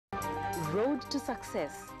Road to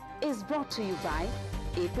Success is brought to you by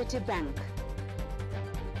Equity Bank.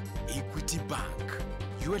 Equity Bank,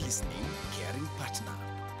 you are listening, caring partner.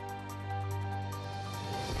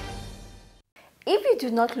 If you do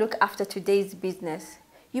not look after today's business,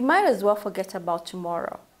 you might as well forget about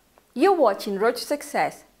tomorrow. You're watching Road to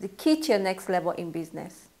Success, the key to your next level in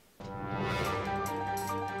business.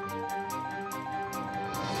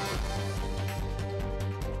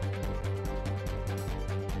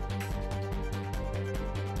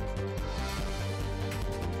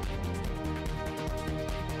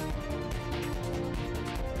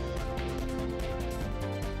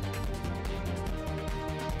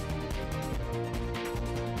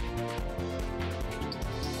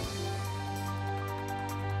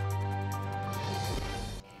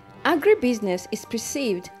 Agribusiness is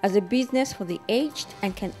perceived as a business for the aged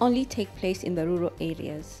and can only take place in the rural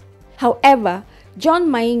areas. However, John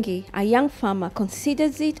Maingi, a young farmer,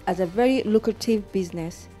 considers it as a very lucrative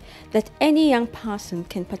business that any young person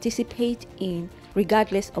can participate in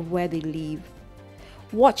regardless of where they live.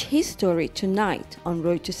 Watch his story tonight on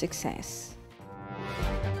Road to Success.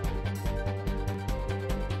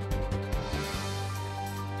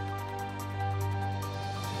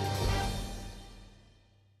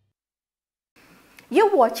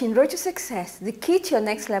 You're watching Road to Success, the key to your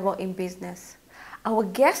next level in business. Our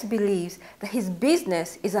guest believes that his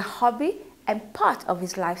business is a hobby and part of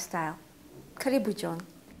his lifestyle. Karibu John.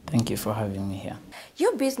 Thank you for having me here.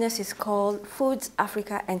 Your business is called Foods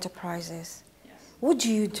Africa Enterprises. Yes. What do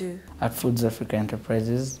you do? At Foods Africa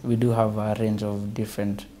Enterprises, we do have a range of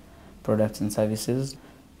different products and services.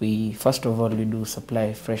 First of all, we do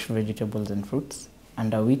supply fresh vegetables and fruits,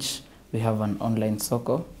 under which we have an online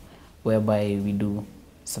soko, whereby we do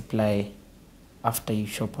supply after you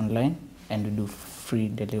shop online, and we do free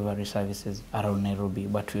delivery services around Nairobi,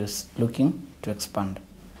 but we're looking to expand.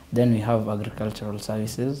 Then we have agricultural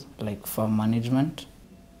services like farm management,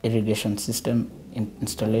 irrigation system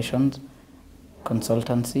installations,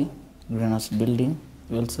 consultancy, greenhouse building.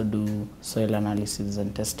 We also do soil analysis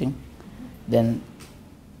and testing. Then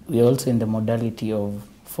we're also in the modality of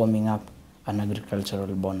forming up an agricultural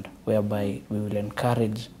bond, whereby we will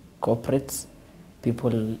encourage corporates,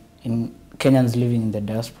 people in Kenyans living in the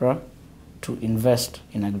diaspora, to invest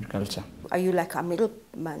in agriculture. Are you like a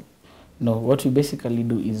middleman? No, what we basically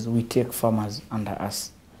do is we take farmers under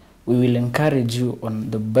us. We will encourage you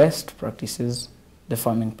on the best practices, the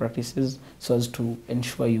farming practices, so as to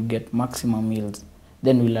ensure you get maximum yields.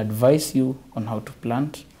 Then we'll advise you on how to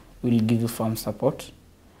plant. We'll give you farm support.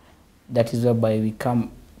 That is whereby we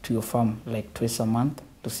come to your farm like twice a month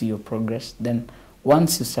to see your progress. Then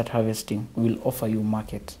once you start harvesting, we'll offer you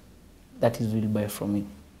market. That is, we'll buy from you.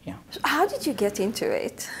 Yeah. So how did you get into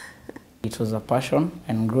it? It was a passion,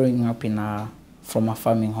 and growing up from a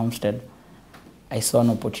farming homestead, I saw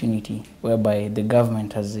an opportunity whereby the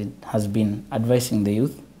government has been advising the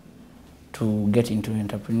youth to get into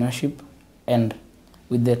entrepreneurship, and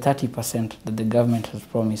with the 30% that the government has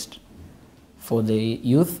promised for the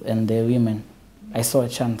youth and the women, I saw a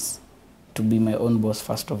chance to be my own boss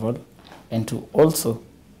first of all, and to also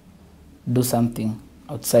do something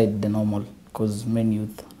outside the normal, because many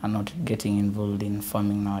youth are not getting involved in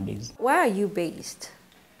farming nowadays. Where are you based?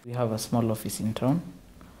 We have a small office in town,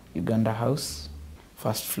 Uganda House,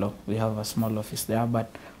 first floor. We have a small office there,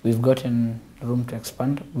 but we've gotten room to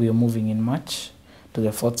expand. We are moving in March to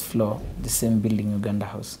the 4th floor, the same building, Uganda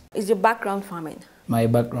House. Is your background farming? My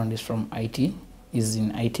background is from IT, is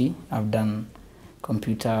in IT. I've done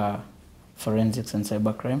computer forensics and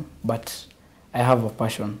cybercrime, but I have a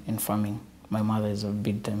passion in farming. My mother is a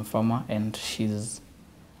big-time farmer, and she's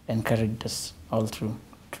encouraged us all through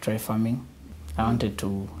to try farming. I wanted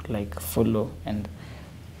to follow and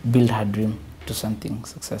build her dream to something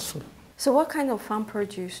successful. So what kind of farm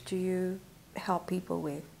produce do you help people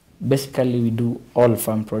with? Basically, we do all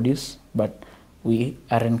farm produce, but we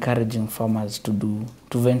are encouraging farmers to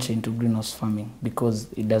venture into greenhouse farming,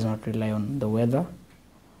 because it does not rely on the weather.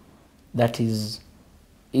 That is,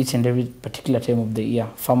 each and every particular time of the year,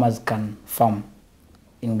 farmers can farm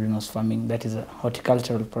in greenhouse farming. That is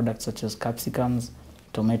horticultural products such as capsicums,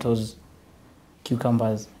 tomatoes,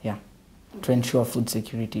 cucumbers, to ensure food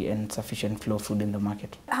security and sufficient flow of food in the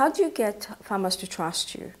market. How do you get farmers to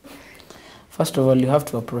trust you? First of all, you have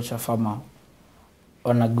to approach a farmer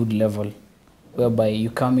on a good level, whereby you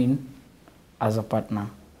come in as a partner.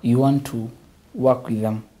 You want to work with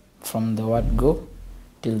them from the word go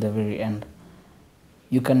till the very end.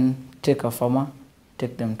 You can take a farmer,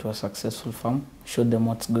 take them to a successful farm, show them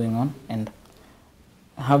what's going on, and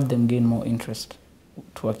have them gain more interest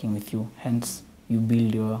to working with you. Hence, you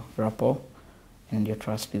build your rapport and your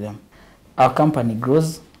trust with them. our company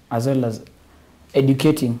grows, as well as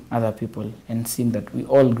educating other people and seeing that we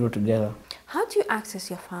all grow together. How do you access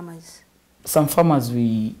your farmers? Some farmers,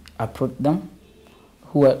 we approach them,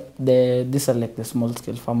 these are like the small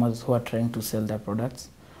scale farmers who are trying to sell their products.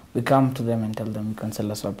 We come to them and tell them, you can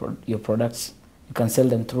sell us your products, you can sell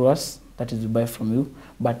them through us, that is, we buy from you.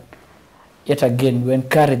 But yet again, we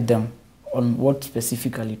encourage them on what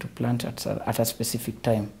specifically to plant at a specific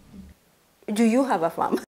time. Do you have a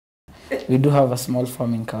farm? We do have a small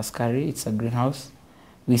farm in Kawasakari. It's a greenhouse.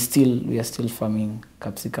 We are still farming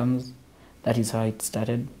capsicums. That is how it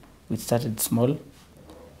started. We started small,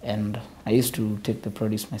 and I used to take the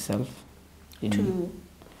produce myself to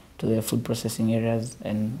the food processing areas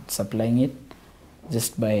and supplying it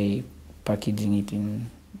just by packaging it in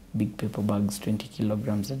big paper bags, 20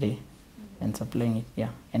 kilograms a day, and supplying it. Yeah,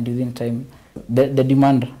 and within time, the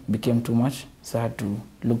demand became too much, so I had to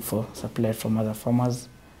look for supply from other farmers.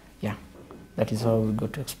 Yeah, that is how we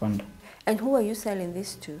got to expand. And who are you selling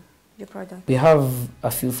this to, your product? We have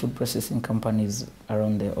a few food processing companies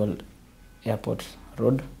around the old airport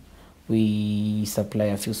road. We supply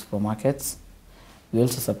a few supermarkets. We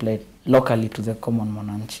also supply locally to the common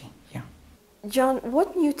mwananchi. Yeah. John,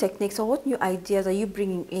 what new techniques or what new ideas are you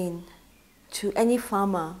bringing in to any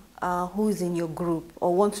farmer who's in your group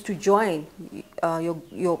or wants to join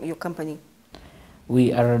your company?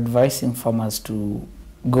 We are advising farmers to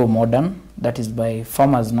go modern. That is, by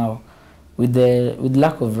farmers now, with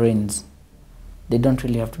lack of rains, they don't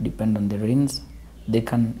really have to depend on the rains. They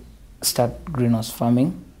can start greenhouse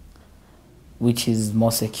farming, which is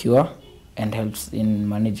more secure and helps in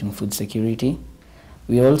managing food security.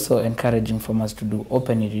 We are also encouraging farmers to do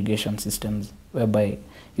open irrigation systems, whereby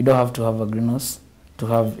you don't have to have a greenhouse to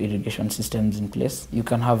have irrigation systems in place. You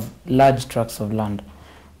can have large tracts of land,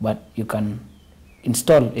 but you can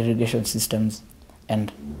install irrigation systems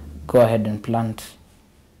and go ahead and plant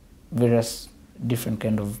various different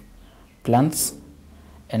kind of plants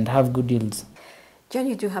and have good yields. John,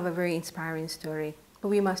 you do have a very inspiring story, but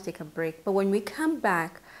we must take a break. But when we come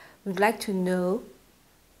back, we'd like to know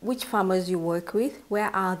which farmers you work with,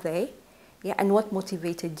 where are they, yeah, and what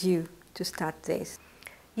motivated you to start this.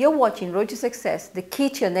 You're watching Road to Success, the key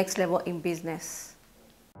to your next level in business.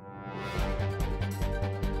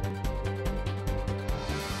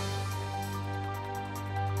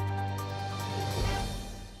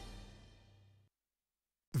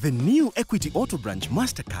 The new Equity Auto Branch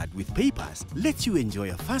MasterCard with Papers lets you enjoy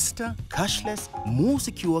a faster, cashless, more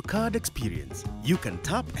secure card experience. You can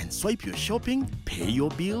tap and swipe your shopping, pay your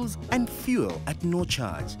bills, and fuel at no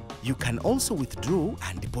charge. You can also withdraw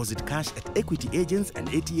and deposit cash at Equity agents and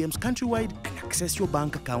ATMs countrywide and access your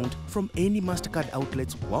bank account from any MasterCard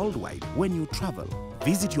outlets worldwide when you travel.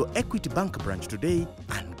 Visit your Equity Bank branch today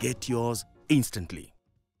and get yours instantly.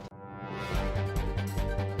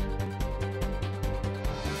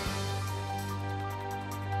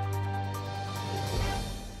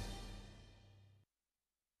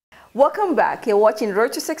 Welcome back. You're watching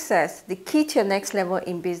Road to Success, the key to your next level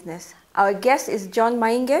in business. Our guest is John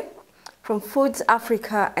Mainge from Foods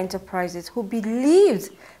Africa Enterprises, who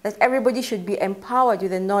believes that everybody should be empowered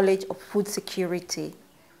with the knowledge of food security.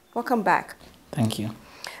 Welcome back. Thank you.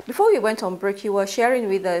 Before we went on break, you were sharing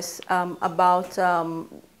with us about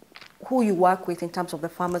who you work with in terms of the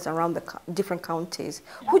farmers around the different counties.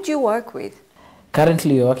 Who do you work with?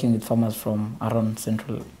 Currently, we're working with farmers from around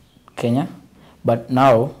central Kenya. But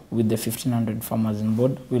now, with the 1,500 farmers on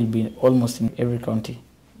board, we'll be almost in every county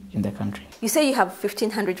in the country. You say you have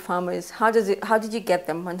 1,500 farmers. How did you get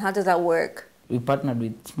them, and how does that work? We partnered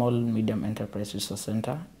with Small Medium Enterprise Resource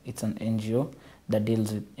Center. It's an NGO that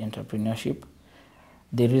deals with entrepreneurship.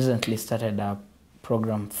 They recently started a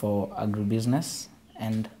program for agribusiness,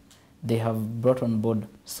 and they have brought on board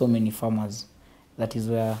so many farmers. That is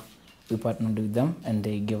where we partnered with them, and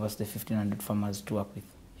they gave us the 1,500 farmers to work with.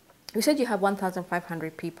 You said you have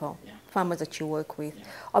 1,500 people, farmers that you work with.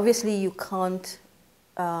 Obviously, you can't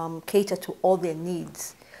cater to all their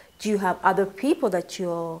needs. Do you have other people that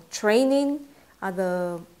you're training,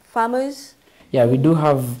 other farmers? Yeah, we do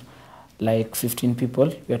have like 15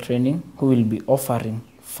 people we are training who will be offering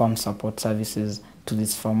farm support services to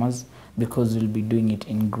these farmers, because we'll be doing it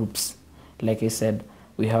in groups. Like I said,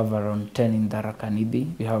 we have around 10 in Tharaka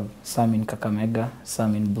Nithi, we have some in Kakamega,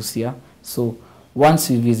 some in Busia. So once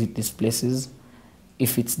we visit these places,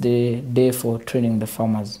 if it's the day for training the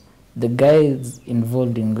farmers, the guys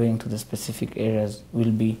involved in going to the specific areas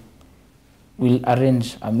will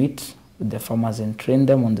arrange a meet with the farmers and train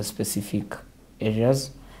them on the specific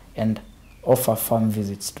areas and offer farm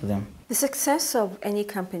visits to them. The success of any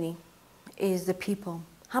company is the people.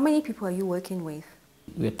 How many people are you working with?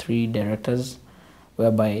 We're 3 directors,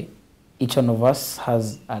 whereby each one of us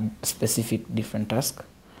has a specific different task.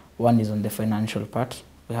 One is on the financial part,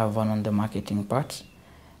 we have one on the marketing part,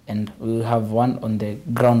 and we have one on the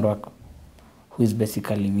groundwork, who is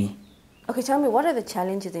basically me. Okay, tell me, what are the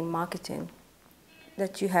challenges in marketing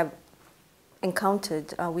that you have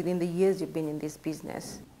encountered within the years you've been in this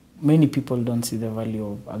business? Many people don't see the value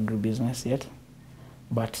of agribusiness yet,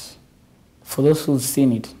 but for those who've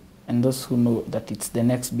seen it and those who know that it's the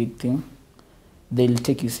next big thing, they'll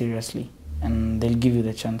take you seriously and they'll give you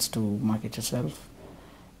the chance to market yourself.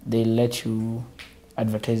 They'll let you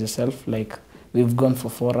advertise yourself. Like, we've gone for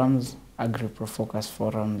forums, AgriPro focus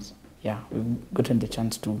forums. Yeah, we've gotten the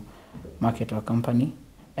chance to market our company,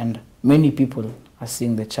 and many people are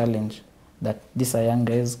seeing the challenge that these are young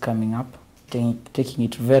guys coming up, taking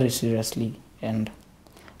it very seriously, and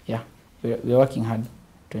yeah, we're working hard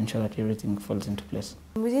to ensure that everything falls into place.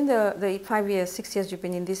 Within the 5 years, 6 years you've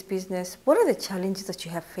been in this business, what are the challenges that you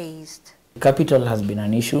have faced? Capital has been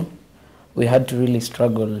an issue. We had to really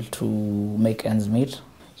struggle to make ends meet.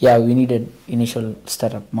 Yeah, we needed initial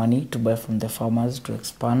startup money to buy from the farmers to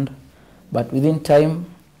expand. But within time,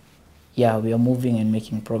 yeah, we are moving and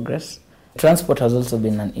making progress. Transport has also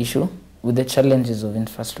been an issue with the challenges of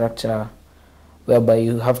infrastructure, whereby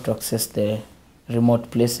you have to access the remote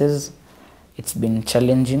places. It's been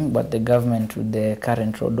challenging, but the government, with the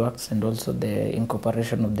current roadworks and also the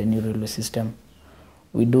incorporation of the new railway system,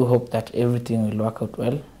 we do hope that everything will work out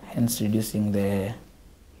well, hence reducing the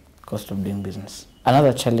cost of doing business.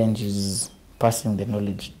 Another challenge is passing the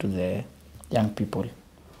knowledge to the young people,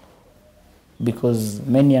 because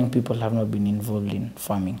many young people have not been involved in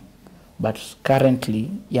farming. But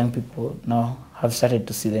currently, young people now have started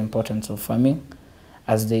to see the importance of farming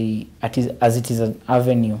as it is an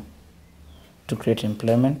avenue to create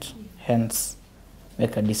employment, hence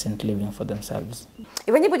make a decent living for themselves.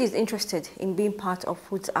 If anybody is interested in being part of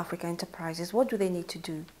Foods Africa Enterprises, what do they need to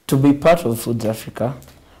do? To be part of Foods Africa,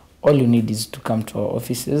 all you need is to come to our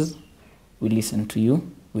offices. We listen to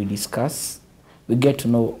you, we discuss, we get to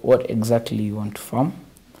know what exactly you want to farm,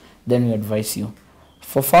 then we advise you.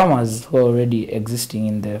 For farmers who are already existing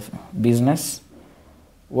in the business,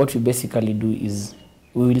 what we basically do is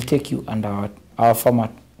we will take you under our farmer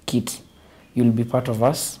kit. You'll be part of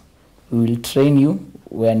us. We will train you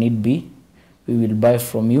where need be. We will buy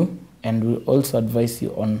from you, and we'll also advise you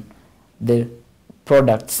on the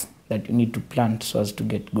products that you need to plant so as to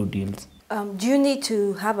get good yields. Do you need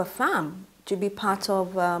to have a farm to be part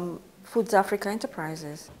of Foods Africa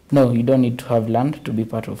Enterprises? No, you don't need to have land to be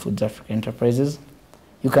part of Foods Africa Enterprises.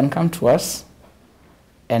 You can come to us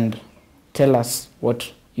and tell us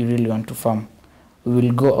what you really want to farm. We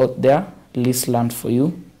will go out there, lease land for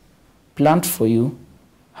you, plant for you,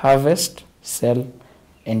 harvest, sell,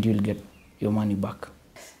 and you'll get your money back.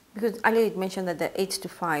 Because earlier you mentioned that the 8 to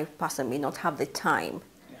 5 person may not have the time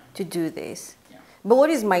to do this. Yeah. But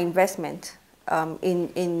what is my investment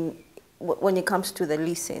when it comes to the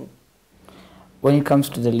leasing? When it comes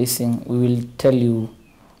to the leasing, we will tell you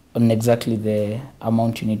on exactly the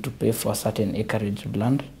amount you need to pay for a certain acreage of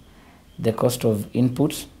land, the cost of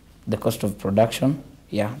inputs, the cost of production.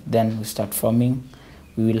 Yeah, then we start farming.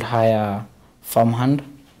 We will hire farmhand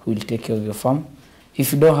who will take care of your farm.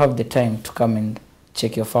 If you don't have the time to come and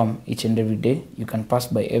check your farm each and every day, you can pass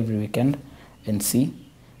by every weekend and see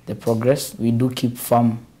the progress. We do keep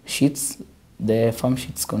farm sheets. The farm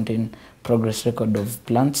sheets contain progress record of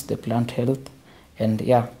plants, the plant health, and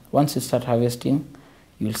yeah, once you start harvesting,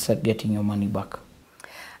 you'll start getting your money back.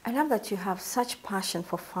 I love that you have such passion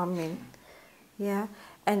for farming, yeah,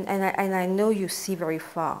 and I know you see very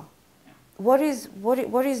far. What is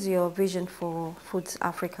your vision for Foods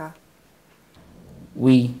Africa?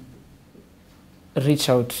 We reach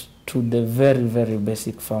out to the very, very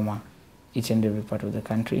basic farmer, each and every part of the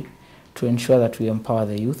country, to ensure that we empower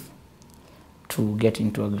the youth to get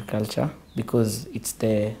into agriculture, because it's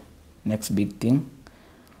the next big thing.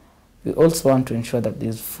 We also want to ensure that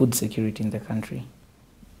there's food security in the country.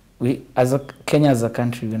 Kenya as a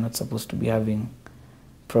country, we're not supposed to be having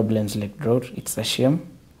problems like drought. It's a shame.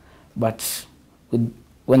 But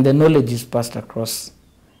when the knowledge is passed across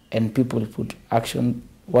and people put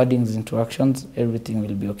wordings into actions, everything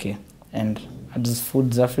will be okay. And as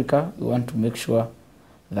Foods Africa, we want to make sure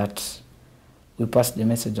that we pass the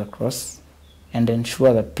message across and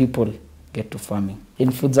ensure that people get to farming. In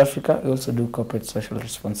Foods Africa, we also do corporate social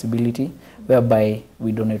responsibility, whereby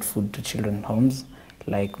we donate food to children's homes,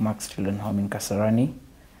 like Max Children's Home in Kasarani.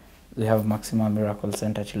 We have Maximum Miracle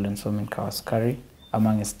Center Children's Home in Kawaskari,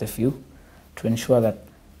 amongst the few, to ensure that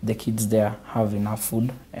the kids there have enough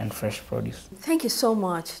food and fresh produce. Thank you so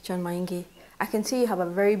much, John Maingi. I can see you have a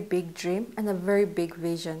very big dream and a very big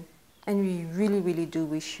vision. And we really, really do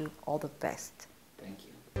wish you all the best. Thank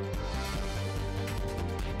you.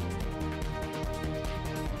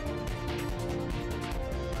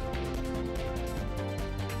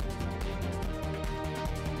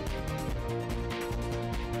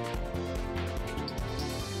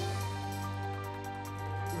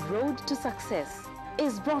 Road to Success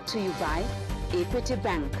is brought to you by Equity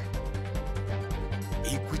Bank.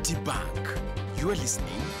 Equity Bank. You are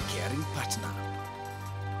listening, caring partner.